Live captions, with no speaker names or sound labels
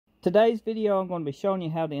Today's video, I'm going to be showing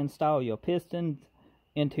you how to install your pistons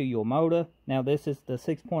into your motor. Now, this is the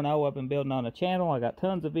 6.0 I've been building on the channel. I got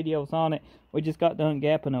tons of videos on it. We just got done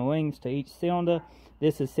gapping the wings to each cylinder.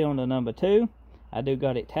 This is cylinder number 2. I do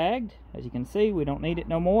got it tagged. As you can see, we don't need it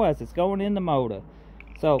no more as it's going in the motor.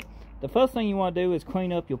 So, the first thing you want to do is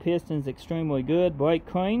clean up your pistons extremely good, brake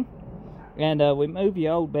clean. And remove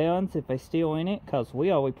your old bearings if they're still in it, because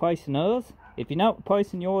we are replacing ours. If you're not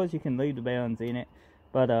replacing yours, you can leave the bearings in it.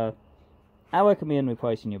 But I recommend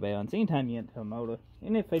replacing your bearings anytime you enter a motor,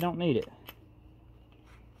 and if they don't need it.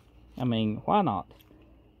 I mean, why not?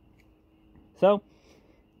 So,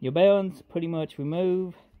 your bearings pretty much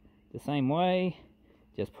remove the same way.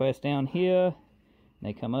 Just press down here,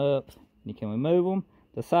 they come up, you can remove them.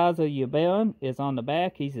 The size of your bearing is on the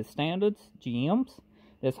back. These are standards, GMs.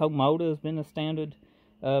 This whole motor has been a standard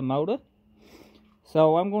motor.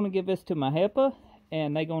 So I'm going to give this to my helper,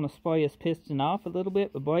 and they're going to spray his piston off a little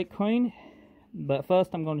bit with brake clean. But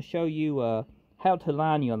first I'm going to show you how to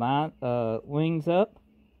line your wings up.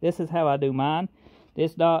 This is how I do mine.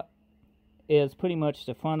 This dot is pretty much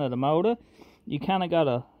the front of the motor. You kind of got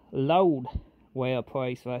a load wear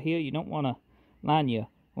place right here. You don't want to line your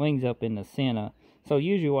wings up in the center. So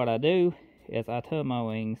usually what I do is I turn my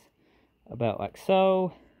wings about like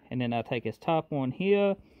so, and then I take this top one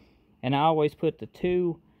here, and I always put the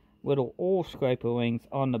two little oil scraper wings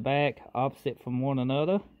on the back opposite from one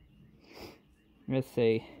another. Let's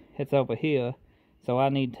see, it's over here, so I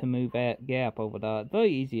need to move that gap over there. It's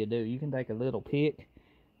very easy to do. You can take a little pick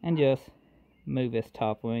and just move this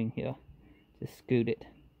top wing here. Just scoot it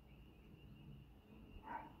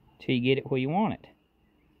till you get it where you want it.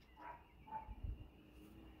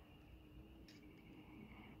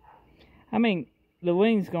 I mean, the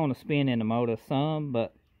wing's going to spin in the motor some,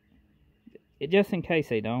 but just in case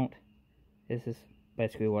they don't, this is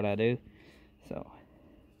basically what I do. So,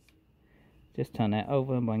 just turn that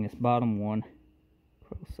over and bring this bottom one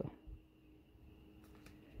closer.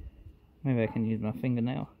 Maybe I can use my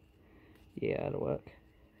fingernail. Yeah, that'll work.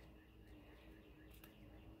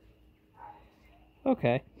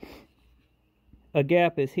 Okay. A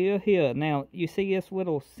gap is here. Now, you see this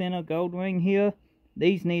little center gold ring here?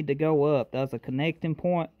 These need to go up. There's a connecting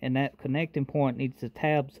point, and that connecting point needs the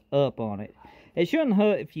tabs up on it. It shouldn't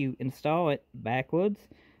hurt if you install it backwards,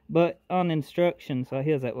 but on instructions, so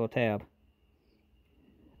here's that little tab.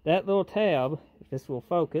 That little tab, if this will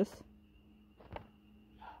focus,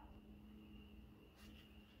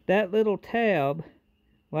 that little tab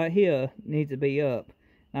right here needs to be up.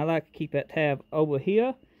 I like to keep that tab over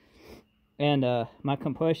here, and my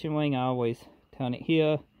compression wing, I always turn it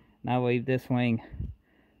here. And I leave this wing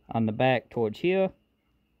on the back towards here,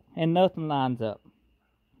 and nothing lines up.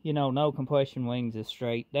 You know, no compression wings is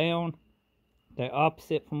straight down. They're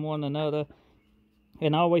opposite from one another,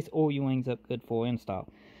 and always oil your wings up good for install.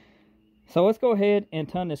 So let's go ahead and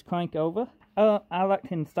turn this crank over. I like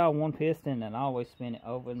to install one piston, and I always spin it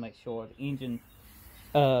over and make sure the engine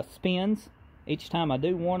spins each time I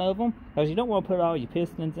do one of them, because you don't want to put all your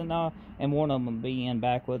pistons in there and one of them be in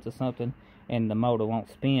backwards or something, and the motor won't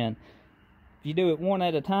spin. If you do it one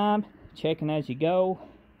at a time, checking as you go,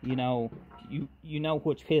 you know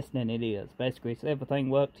which piston it is. Basically, if everything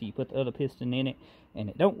works, you put the other piston in it, and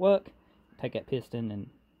it don't work, take that piston, and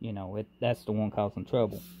you know that's the one causing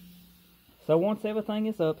trouble. So once everything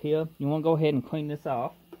is up here, you want to go ahead and clean this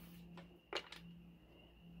off.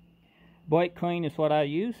 Brake clean is what I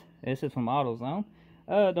use. This is from AutoZone.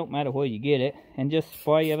 Don't matter where you get it, and just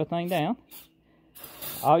spray everything down.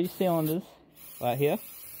 All your cylinders right here,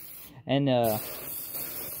 and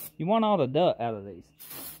you want all the dirt out of these.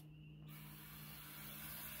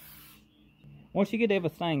 Once you get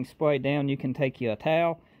everything sprayed down, you can take your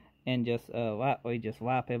towel and just lightly just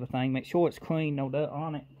wipe everything. Make sure it's clean, no dirt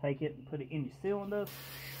on it. Take it and put it in your cylinders.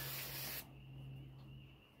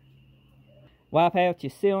 Wipe out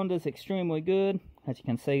your cylinders extremely good. As you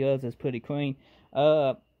can see, ours is pretty clean.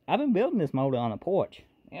 I've been building this motor on a porch.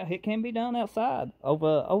 Yeah, it can be done outside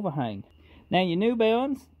over overhang. Now your new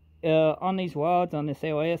bearings on these rods on this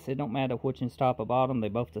LS, it don't matter which is top or bottom, they're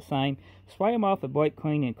both the same. Spray them off with brake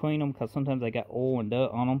clean and clean them, because sometimes they got oil and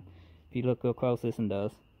dirt on them. If you look real close, this one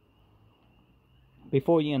does.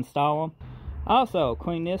 Before you install them, also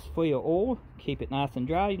clean this for your oil. Keep it nice and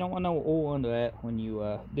dry. You don't want no oil under that when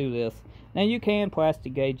you do this. Now you can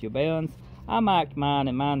plastic gauge your bearings. I marked mine,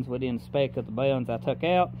 and mine's within spec of the bearings I took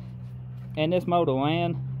out. And this motor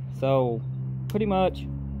ran, so pretty much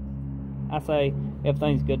I say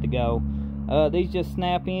everything's good to go. These just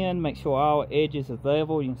snap in. Make sure all edges is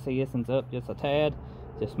level. You can see this one's up just a tad.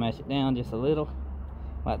 Just smash it down just a little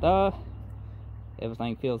like that.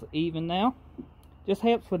 Everything feels even now. just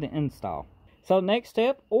helps with the install. So next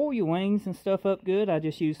step, oil your wings and stuff up good. I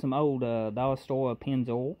just use some old dollar store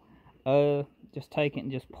Pennzoil. Just take it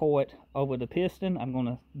and just pour it over the piston. I'm going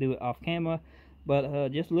to do it off camera. But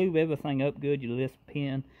just lube everything up good, your lisp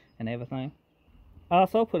pin and everything. I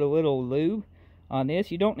also put a little lube on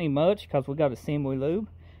this. You don't need much because we got assembly lube.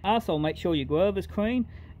 Also make sure your glove is clean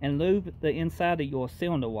and lube the inside of your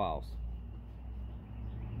cylinder walls.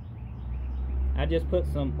 I just put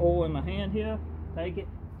some oil in my hand here. Take it.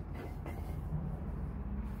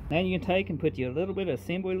 Now you can take and put you a little bit of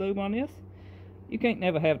assembly lube on this. You can't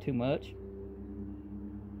never have too much.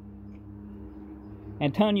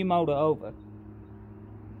 And turn your motor over.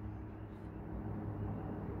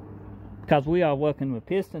 Because we are working with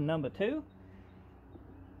piston number 2.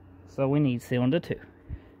 So we need cylinder 2.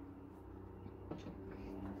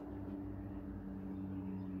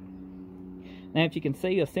 Now if you can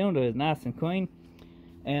see, a cylinder is nice and clean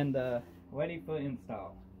and ready for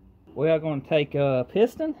install. We are going to take a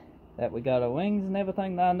piston that we got our wings and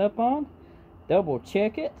everything lined up on, double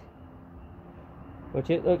check it, which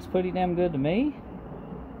it looks pretty damn good to me,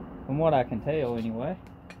 from what I can tell anyway.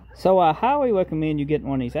 So I highly recommend you getting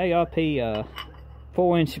one of these ARP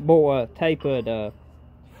 4-inch bore tapered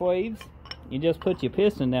sleeves. You just put your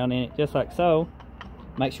piston down in it just like so.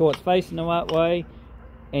 Make sure it's facing the right way,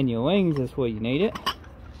 and your wings is where you need it.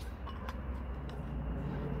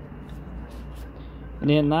 And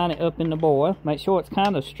then line it up in the bore. Make sure it's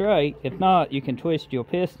kind of straight. If not, you can twist your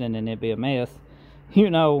piston and it'd be a mess. You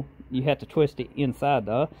know, you have to twist it inside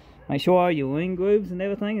though. Make sure all your wing grooves and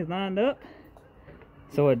everything is lined up,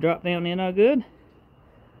 so it drop down in all good.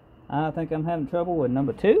 I think I'm having trouble with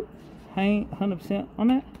number 2. I ain't 100% on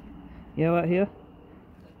that. Yeah, right here.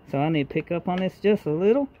 So I need to pick up on this just a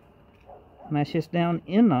little. Mash this down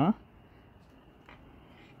in there.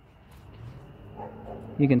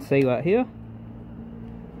 You can see right here.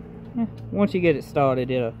 Once you get it started,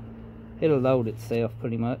 it'll load itself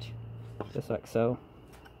pretty much, just like so.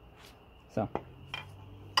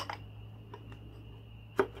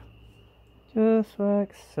 Just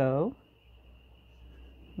like so.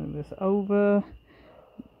 Move this over.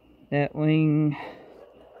 That wing,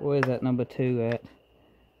 where's that number 2 at?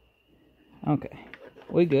 Okay,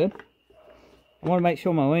 we good. I want to make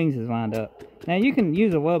sure my wings is lined up. Now you can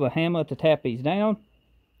use a rubber hammer to tap these down.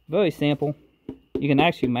 Very simple. You can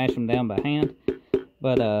actually mash them down by hand,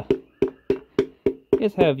 but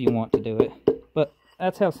it's however you want to do it. But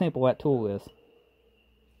that's how simple that tool is.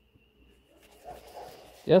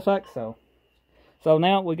 Just like so. So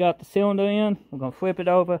now we got the cylinder in. We're going to flip it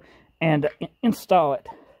over and install it.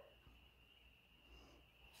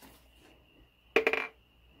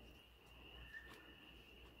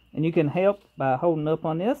 And you can help by holding up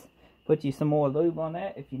on this. Put you some more lube on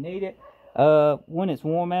that if you need it. When it's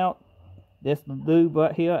warm out, this lube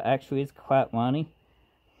right here actually is quite runny,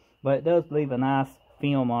 but it does leave a nice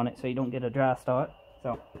film on it so you don't get a dry start.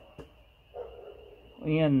 So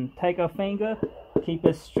we can take our finger, keep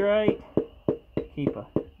it straight, keep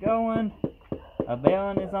it going. Our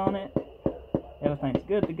bearing is on it. Everything's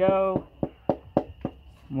good to go.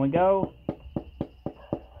 When we go,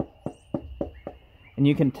 and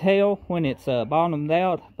you can tell when it's bottomed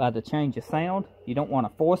out by the change of sound. You don't want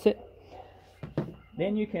to force it.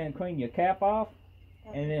 Then you can clean your cap off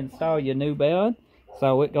and install your new bearing.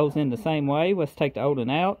 So it goes in the same way. Let's take the old one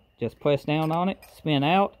out. Just press down on it, spin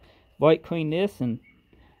out, brake clean this and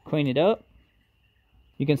clean it up.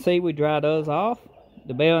 You can see we dried those off.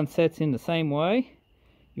 The bearing sets in the same way.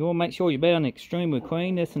 You want to make sure your bearing is extremely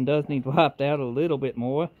clean. This one does need wiped out a little bit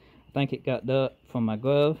more. I think it got dirt from my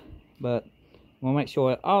glove, but we'll make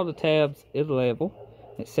sure that all the tabs is level.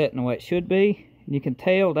 It's setting the way it should be. You can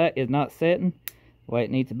tell that is not setting the way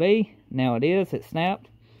it needs to be. Now it is. It snapped.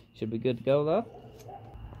 Should be good to go though.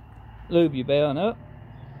 Lube your bearing up.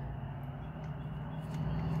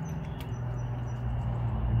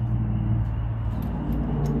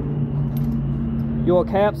 Your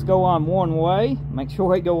caps go on one way. Make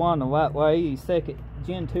sure they go on the right way. These second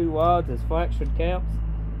Gen 2 rods is fractured caps.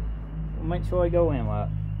 Make sure they go in right.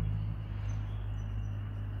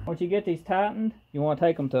 Once you get these tightened, you want to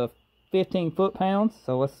take them to 15 foot-pounds.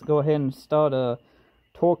 So let's go ahead and start a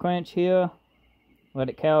torque wrench here. Let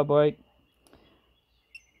it calibrate.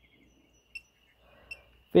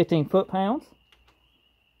 15 foot-pounds.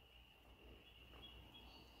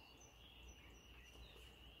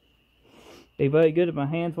 Be very good if my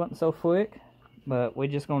hands wasn't so quick, but we're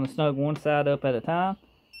just going to snug one side up at a time.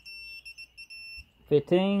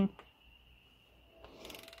 15.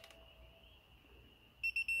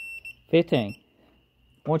 15.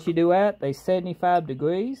 Once you do that, they 75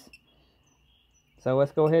 degrees. So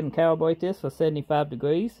let's go ahead and calibrate this for 75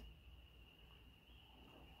 degrees.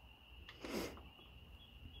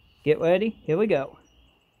 Get ready, here we go.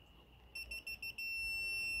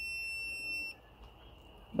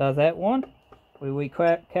 Does that one. We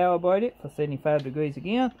recalibrate it for 75 degrees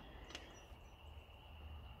again.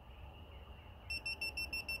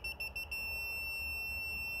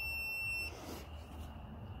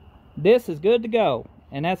 This is good to go,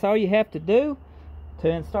 and that's all you have to do to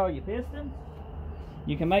install your pistons.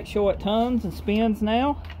 You can make sure it turns and spins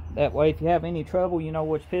now. That way if you have any trouble, you know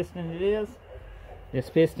which piston it is. This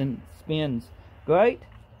piston spins great.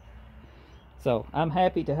 So I'm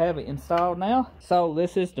happy to have it installed now. So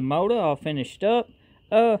this is the motor all finished up.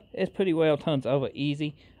 It's pretty well turns over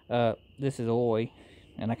easy. This is oil,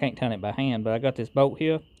 and I can't turn it by hand, but I got this bolt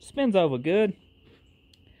here. Spins over good.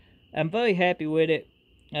 I'm very happy with it.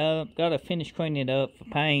 Got to finish cleaning it up for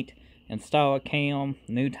paint, install a cam,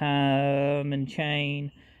 new timing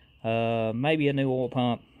chain, maybe a new oil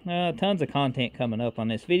pump. Tons of content coming up on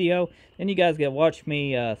this video. Then you guys get to watch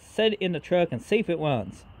me set it in the truck and see if it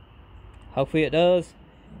runs. Hopefully it does.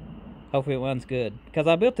 Hopefully it runs good. Because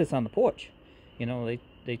I built this on the porch. You know,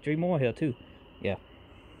 they 3 more here too. Yeah.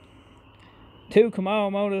 2 Camaro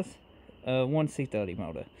motors, 1 C30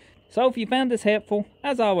 motor. So if you found this helpful,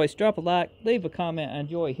 as always, drop a like, leave a comment. I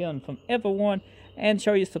enjoy hearing from everyone, and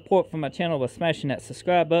show your support for my channel by smashing that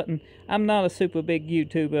subscribe button. I'm not a super big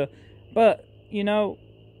YouTuber, but, you know,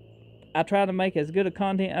 I try to make as good a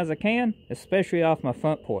content as I can, especially off my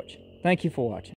front porch. Thank you for watching.